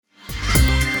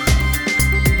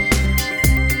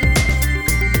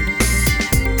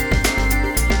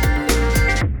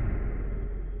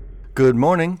Good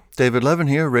morning. David Levin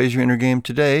here. Raise Your Inner Game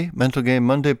today. Mental Game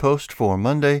Monday post for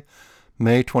Monday,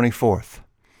 May 24th.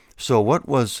 So what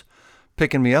was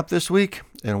picking me up this week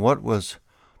and what was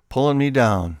pulling me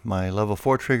down? My level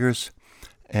 4 triggers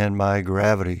and my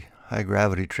high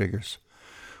gravity triggers.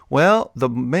 Well, the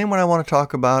main one I want to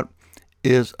talk about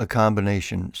is a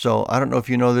combination. So I don't know if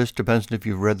you know this, depends on if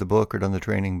you've read the book or done the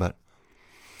training, but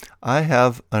I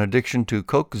have an addiction to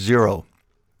Coke Zero.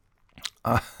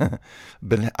 I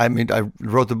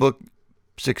wrote the book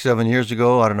 6-7 years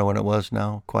ago. I don't know when it was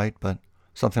now quite, but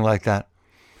something like that.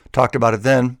 Talked about it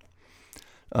then.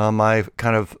 My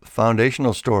kind of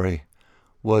foundational story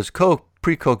was Coke,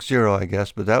 pre-Coke Zero, I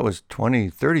guess, but that was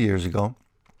 20, 30 years ago.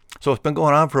 So it's been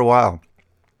going on for a while.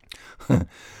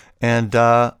 And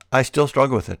I still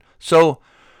struggle with it. So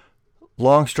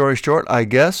long story short, I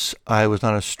guess I was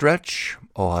on a stretch,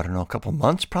 I don't know, a couple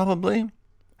months probably,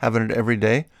 having it every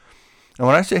day. And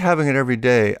when I say having it every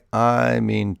day, I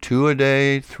mean 2 a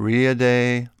day, 3 a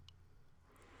day.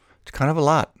 It's kind of a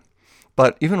lot.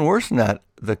 But even worse than that,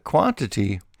 the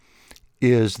quantity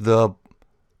is the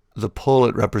pull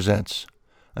it represents.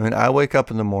 I mean, I wake up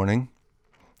in the morning,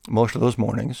 most of those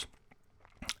mornings,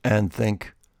 and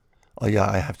think, oh yeah,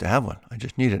 I have to have one. I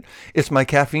just need it. It's my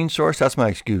caffeine source. That's my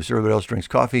excuse. Everybody else drinks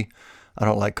coffee. I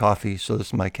don't like coffee, so this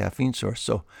is my caffeine source.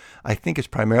 So I think it's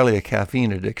primarily a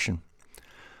caffeine addiction.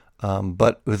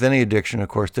 But with any addiction, of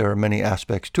course, there are many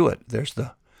aspects to it. There's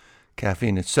the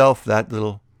caffeine itself, that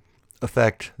little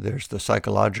effect. There's the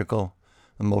psychological,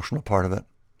 emotional part of it.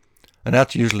 And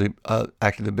that's usually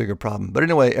actually the bigger problem. But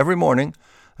anyway, every morning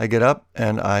I get up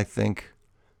and I think,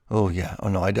 oh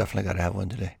no, I definitely got to have one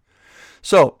today.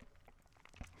 So,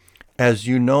 as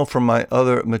you know from my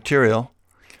other material,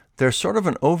 there's sort of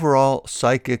an overall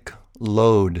psychic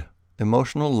load,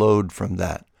 emotional load from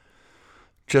that.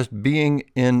 Just being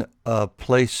in a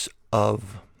place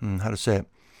of,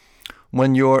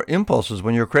 when your impulses,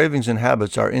 when your cravings and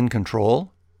habits are in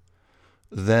control,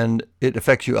 then it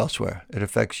affects you elsewhere. It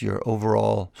affects your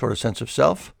overall sort of sense of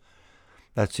self.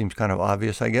 That seems kind of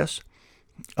obvious, I guess.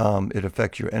 It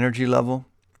affects your energy level.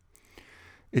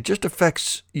 It just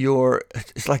affects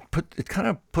it kind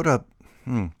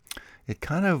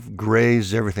of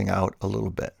grays everything out a little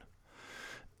bit.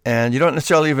 And you don't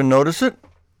necessarily even notice it,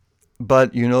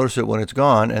 but you notice it when it's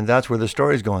gone, and that's where the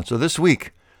story's going. So this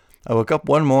week, I woke up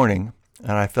one morning,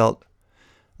 and I felt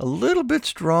a little bit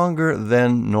stronger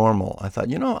than normal. I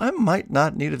thought, I might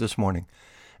not need it this morning.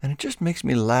 And it just makes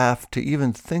me laugh to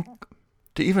even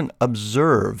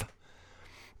observe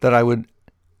that I would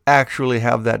actually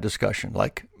have that discussion.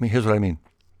 Here's what I mean.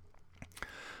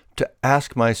 To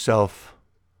ask myself,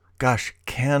 gosh,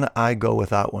 can I go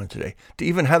without one today? To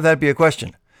even have that be a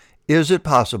question. Is it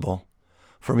possible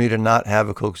for me to not have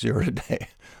a Coke Zero today?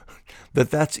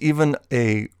 That's even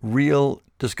a real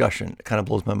discussion. It kind of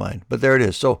blows my mind. But there it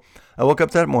is. So I woke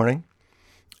up that morning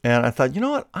and I thought, you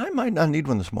know what? I might not need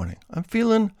one this morning. I'm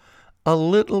feeling a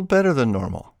little better than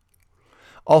normal.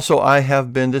 Also,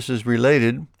 this is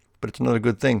related, but it's another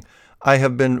good thing. I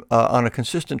have been on a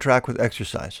consistent track with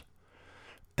exercise.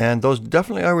 And those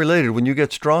definitely are related. When you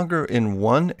get stronger in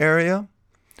one area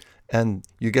and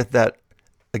you get that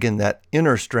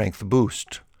inner strength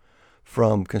boost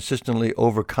from consistently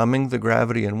overcoming the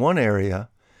gravity in one area,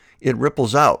 it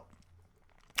ripples out.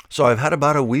 So I've had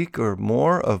about a week or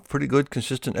more of pretty good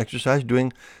consistent exercise,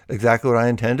 doing exactly what I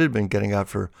intended, been getting out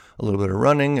for a little bit of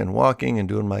running and walking and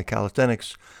doing my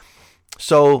calisthenics.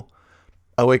 So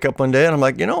I wake up one day and I'm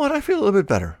like, you know what? I feel a little bit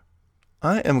better.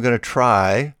 I am going to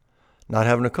try not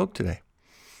having a Coke today.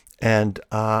 And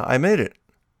I made it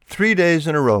 3 days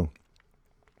in a row.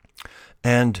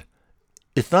 And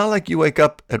it's not like you wake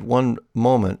up at one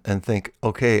moment and think,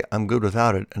 okay, I'm good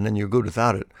without it. And then you're good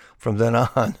without it from then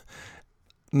on.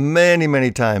 Many,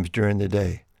 many times during the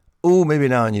day. Oh, maybe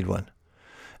now I need one.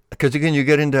 Because again, you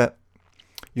get into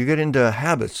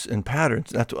habits and patterns.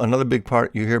 That's another big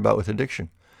part you hear about with addiction.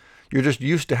 You're just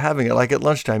used to having it. Like at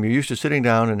lunchtime, you're used to sitting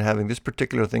down and having this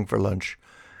particular thing for lunch.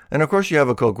 And of course you have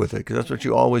a Coke with it because that's what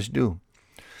you always do.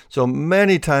 So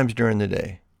many times during the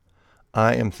day,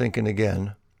 I am thinking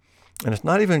again, and it's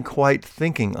not even quite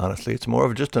thinking, honestly. It's more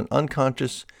of just an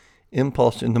unconscious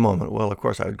impulse in the moment. Well, of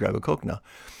course, I would grab a Coke now.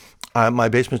 My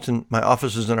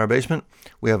office is in our basement.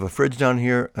 We have a fridge down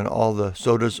here, and all the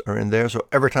sodas are in there. So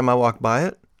every time I walk by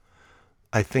it,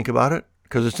 I think about it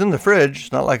because it's in the fridge.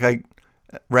 It's not like I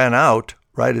ran out,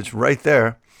 right? It's right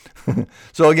there.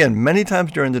 So again, many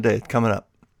times during the day, it's coming up.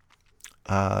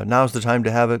 Now's the time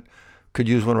to have it. Could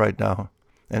use one right now.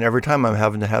 And every time I'm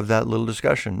having to have that little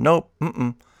discussion. Nope.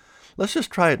 Let's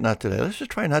just try it not today. Let's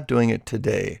just try not doing it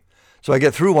today. So I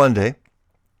get through one day.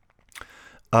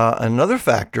 Another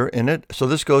factor in it, so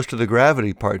this goes to the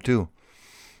gravity part too.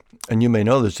 And you may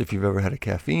know this if you've ever had a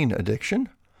caffeine addiction.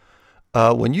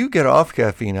 When you get off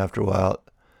caffeine after a while,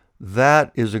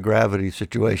 that is a gravity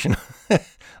situation,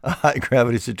 a high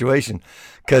gravity situation,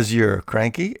 because you're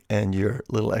cranky and you're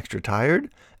a little extra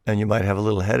tired and you might have a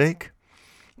little headache.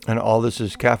 And all this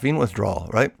is caffeine withdrawal,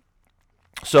 right?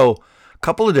 So a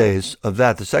couple of days of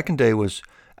that. The second day was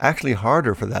actually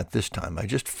harder for that this time. I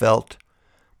just felt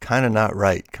kind of not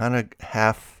right, kind of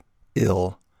half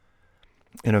ill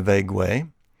in a vague way.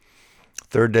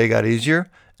 Third day got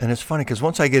easier. And it's funny because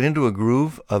once I get into a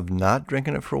groove of not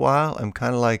drinking it for a while, I'm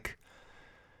kind of like,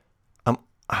 I'm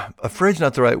afraid's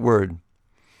not the right word.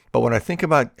 But when I think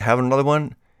about having another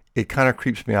one, it kind of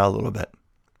creeps me out a little bit.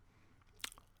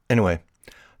 Anyway,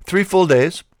 3 full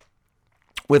days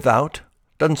without.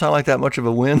 Doesn't sound like that much of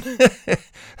a win.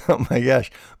 Oh my gosh.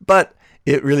 But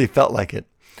it really felt like it.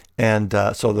 And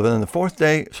so then the fourth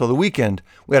day, so the weekend,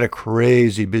 we had a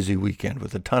crazy busy weekend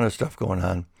with a ton of stuff going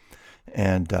on.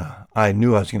 And I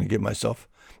knew I was going to give myself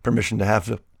permission to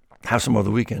have some more of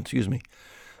the weekend,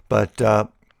 But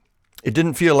it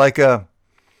didn't feel like a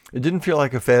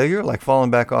failure, like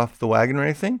falling back off the wagon or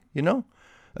anything,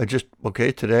 I just,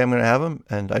 okay, today I'm going to have them.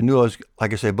 And I knew I was,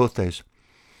 like I say, both days.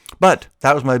 But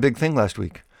that was my big thing last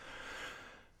week.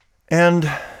 And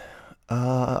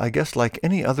I guess like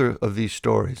any other of these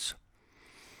stories,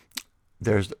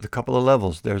 there's a couple of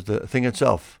levels. There's the thing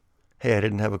itself. Hey, I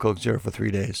didn't have a Coke Zero for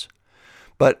 3 days.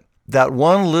 But that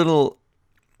one little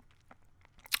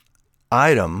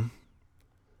item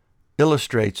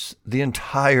illustrates the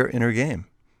entire inner game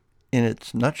in a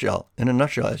nutshell,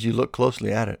 as you look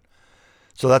closely at it.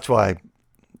 So that's why I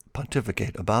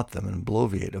pontificate about them and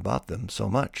bloviate about them so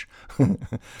much.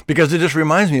 Because it just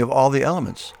reminds me of all the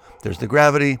elements. There's the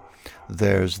gravity,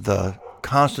 there's the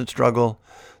constant struggle,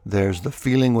 there's the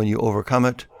feeling when you overcome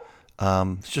it.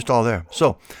 It's just all there.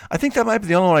 So I think that might be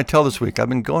the only one I tell this week. I've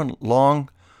been going long,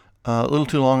 a little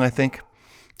too long, I think.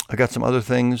 I got some other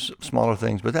things, smaller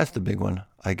things, but that's the big one,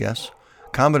 I guess.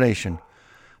 Combination.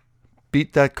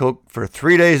 Beat that Coke for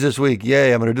 3 days this week.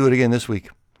 Yay, I'm going to do it again this week.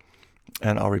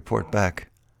 And I'll report back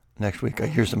next week. I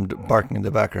hear some barking in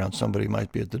the background. Somebody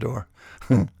might be at the door.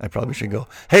 I probably should go.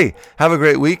 Hey, have a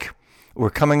great week. We're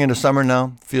coming into summer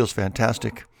now. Feels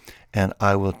fantastic. And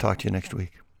I will talk to you next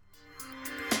week.